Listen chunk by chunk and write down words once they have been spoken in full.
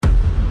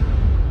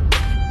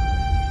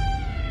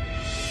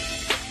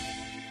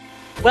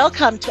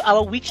Welcome to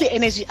our weekly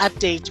energy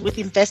update with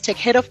Investec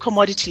Head of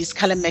Commodities,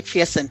 Callum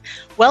McPherson.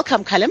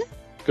 Welcome, Callum.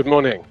 Good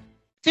morning.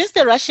 Since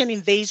the Russian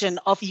invasion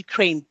of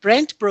Ukraine,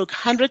 Brent broke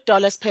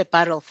 $100 per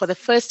barrel for the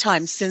first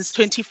time since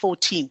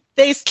 2014.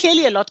 There is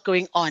clearly a lot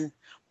going on.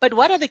 But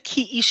what are the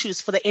key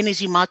issues for the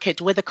energy market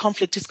where the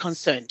conflict is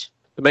concerned?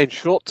 The main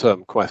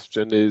short-term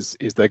question is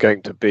there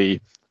going to be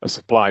a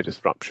supply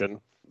disruption?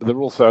 There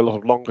are also a lot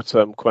of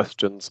longer-term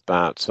questions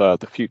about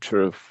the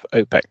future of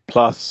OPEC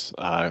Plus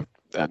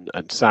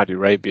and Saudi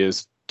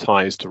Arabia's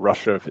ties to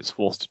Russia if it's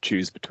forced to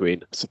choose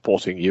between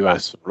supporting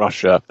US and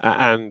Russia,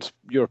 and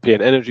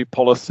European energy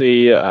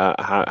policy,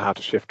 how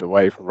to shift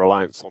away from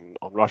reliance on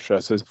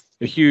Russia. So there's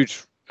a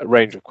huge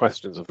range of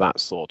questions of that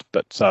sort.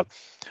 But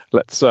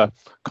let's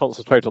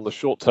concentrate on the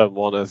short-term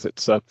one, as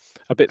it's a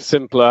bit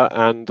simpler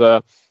and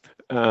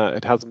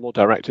it has a more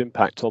direct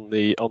impact on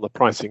the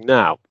pricing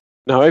now.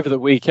 Now, over the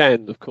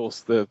weekend, of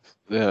course, the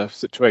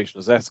situation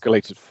has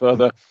escalated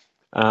further.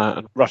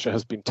 And Russia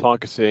has been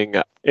targeting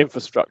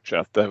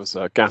infrastructure. There was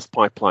a gas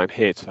pipeline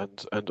hit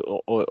and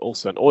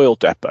also an oil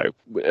depot.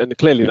 And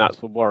clearly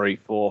that's a worry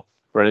for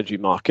energy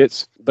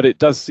markets. But it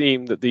does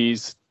seem that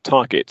these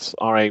targets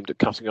are aimed at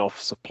cutting off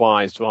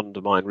supplies to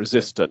undermine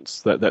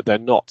resistance, that they're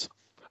not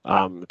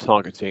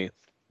targeting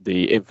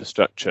the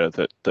infrastructure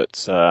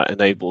that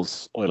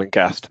enables oil and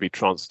gas to be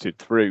transited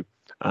through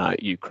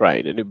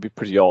Ukraine, and it would be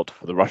pretty odd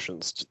for the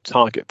Russians to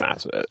target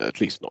that, at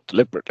least not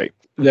deliberately.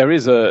 There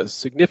is a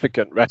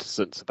significant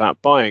reticence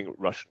about buying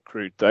Russian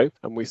crude, though,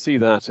 and we see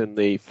that in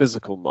the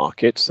physical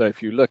market. So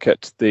if you look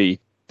at the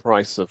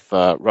price of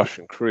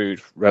Russian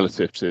crude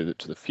relative to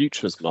the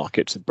futures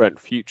market, to Brent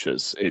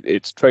futures,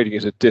 it's trading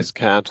at a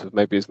discount of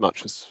maybe as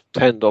much as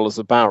 $10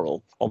 a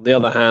barrel. On the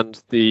other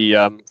hand, the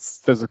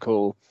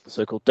physical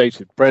so-called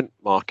dated Brent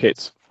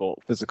market for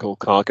physical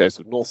cargoes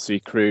of North Sea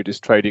crude is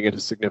trading at a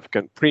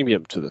significant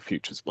premium to the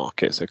futures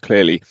market. So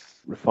clearly,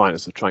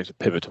 refiners are trying to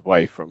pivot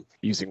away from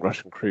using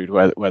Russian crude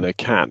where they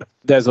can.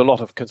 There's a lot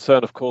of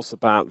concern, of course,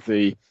 about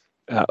the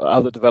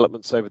other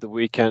developments over the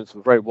weekend,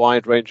 some very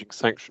wide-ranging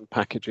sanction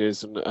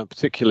packages, and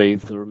particularly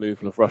the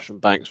removal of Russian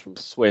banks from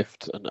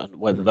SWIFT, and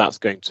whether that's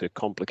going to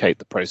complicate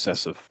the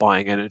process of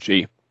buying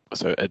energy.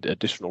 So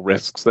additional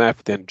risks there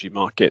for the energy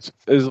market.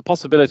 There's a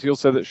possibility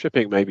also that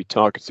shipping may be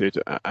targeted.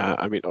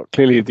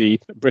 Clearly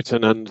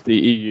Britain and the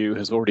EU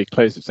has already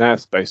closed its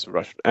airspace to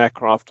Russian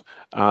aircraft.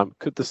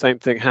 Could the same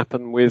thing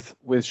happen with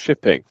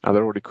shipping? There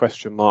are already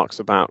question marks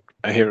about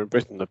here in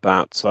Britain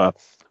about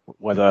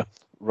whether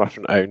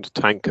Russian-owned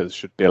tankers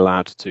should be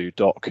allowed to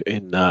dock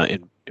in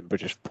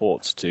British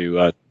ports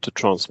to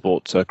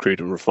transport crude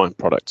and refined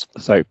products.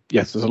 So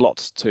yes, there's a lot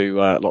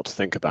to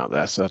think about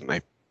there, certainly.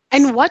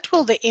 And what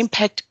will the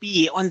impact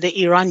be on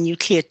the Iran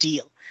nuclear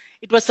deal?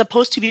 It was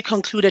supposed to be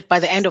concluded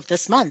by the end of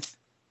this month.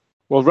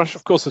 Well, Russia,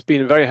 of course, has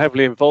been very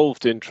heavily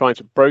involved in trying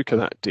to broker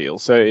that deal.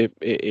 So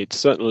it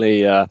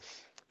certainly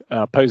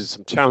poses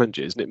some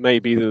challenges. And it may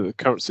be that the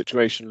current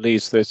situation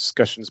leads to the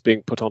discussions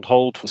being put on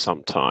hold for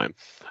some time.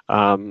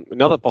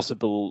 Another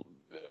possible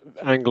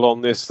angle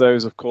on this, though,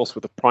 is, of course,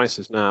 with the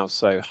prices now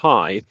so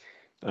high,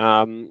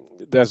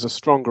 there's a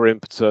stronger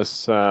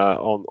impetus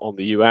on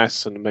the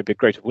US and maybe a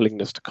greater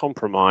willingness to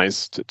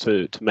compromise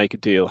to make a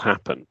deal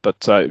happen.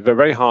 But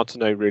very hard to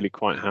know really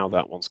quite how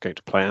that one's going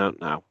to play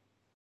out now.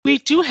 We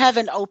do have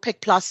an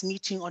OPEC Plus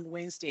meeting on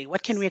Wednesday.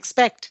 What can we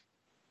expect?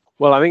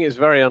 Well, I think it's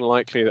very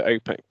unlikely that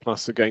OPEC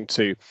Plus are going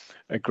to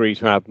agree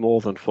to add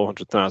more than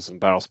 400,000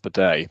 barrels per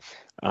day,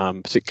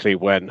 particularly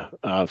when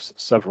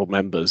several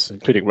members,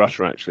 including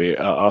Russia actually,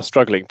 are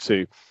struggling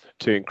to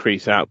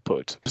increase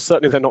output.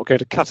 Certainly they're not going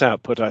to cut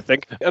output, I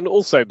think. And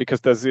also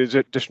because there's the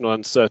additional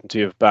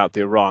uncertainty about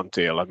the Iran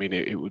deal. I mean,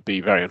 it would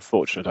be very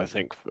unfortunate, I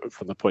think,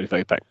 from the point of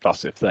OPEC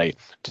Plus if they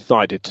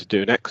decided to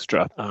do an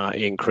extra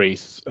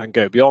increase and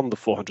go beyond the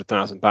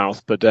 400,000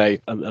 barrels per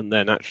day, and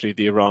then actually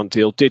the Iran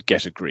deal did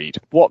get agreed.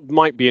 What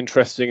might be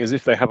interesting is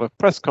if they have a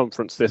press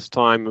conference this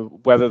time,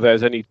 whether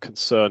there's any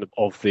concern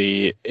of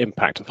the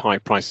impact of high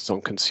prices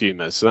on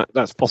consumers. So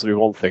that's possibly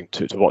one thing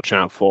to watch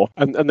out for.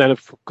 And then,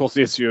 of course,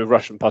 the issue of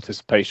Russian participation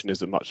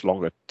is a much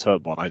longer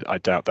term one. I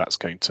doubt that's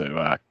going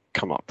to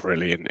come up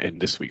really in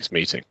this week's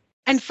meeting.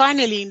 And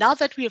finally, now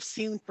that we have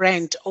seen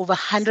Brent over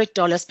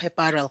 $100 per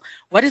barrel,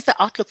 what is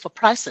the outlook for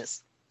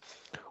prices?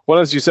 Well,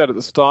 as you said at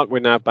the start, we're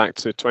now back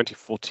to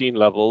 2014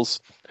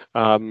 levels.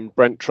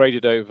 Brent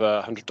traded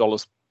over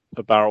 $100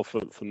 per barrel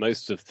for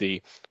most of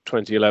the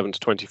 2011 to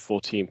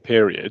 2014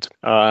 period.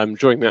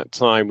 During that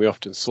time, we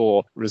often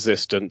saw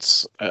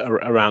resistance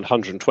around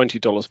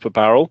 $120 per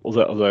barrel,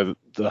 although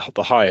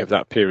the high of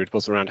that period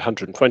was around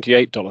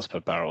 $128 per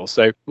barrel.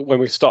 So when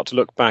we start to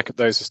look back at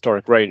those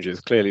historic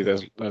ranges, clearly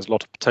there's a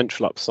lot of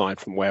potential upside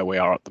from where we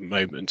are at the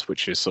moment,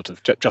 which is sort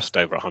of just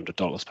over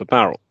 $100 per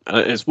barrel.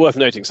 It's worth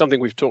noting, something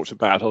we've talked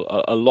about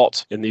a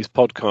lot in these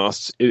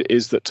podcasts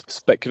is that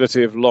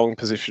speculative long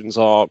positions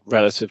are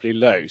relatively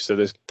low. So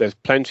there's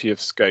plenty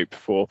of scope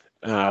for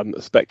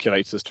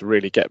speculators to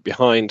really get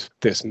behind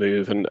this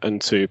move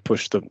and to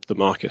push the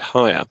market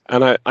higher.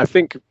 And I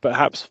think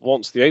perhaps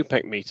once the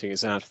OPEC meeting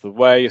is out of the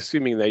way,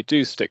 assuming they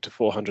do stick to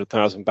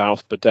 400,000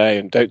 barrels per day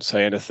and don't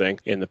say anything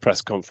in the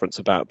press conference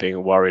about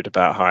being worried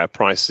about higher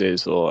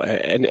prices or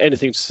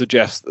anything to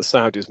suggest that the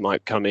Saudis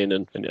might come in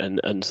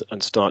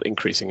and start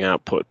increasing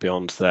output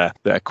beyond their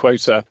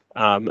quota,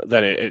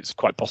 then it's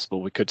quite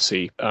possible we could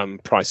see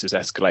prices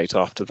escalate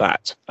after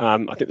that. I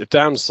think the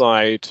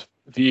downside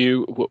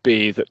view would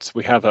be that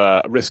we have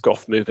a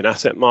risk-off move in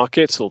asset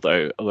markets,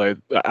 although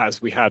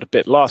as we had a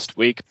bit last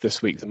week,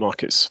 this week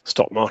the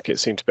stock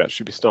markets seem to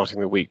actually be starting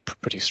the week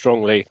pretty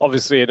strongly.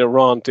 Obviously, an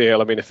Iran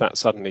deal, I mean, if that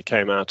suddenly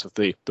came out of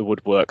the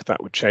woodwork,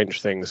 that would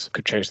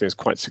could change things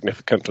quite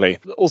significantly.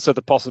 Also,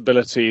 the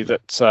possibility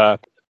that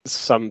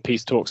some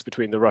peace talks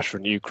between Russia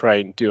and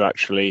Ukraine do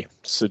actually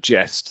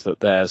suggest that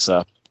there's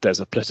a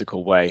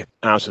political way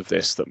out of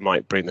this that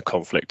might bring the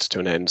conflict to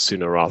an end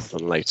sooner rather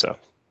than later.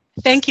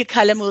 Thank you,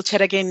 Callum. We'll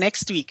chat again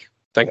next week.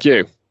 Thank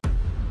you.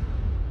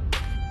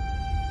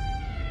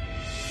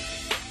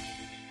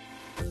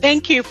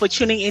 Thank you for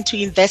tuning into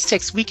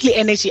Investec's weekly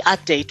energy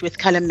update with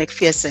Callum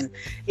McPherson.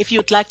 If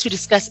you'd like to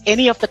discuss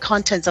any of the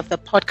contents of the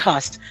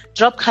podcast,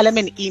 drop Callum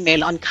an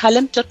email on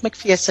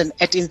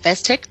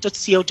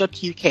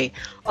callum.mcpherson@investec.co.uk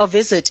or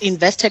visit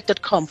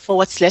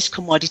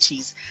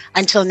investec.com/commodities.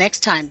 Until next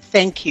time,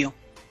 thank you.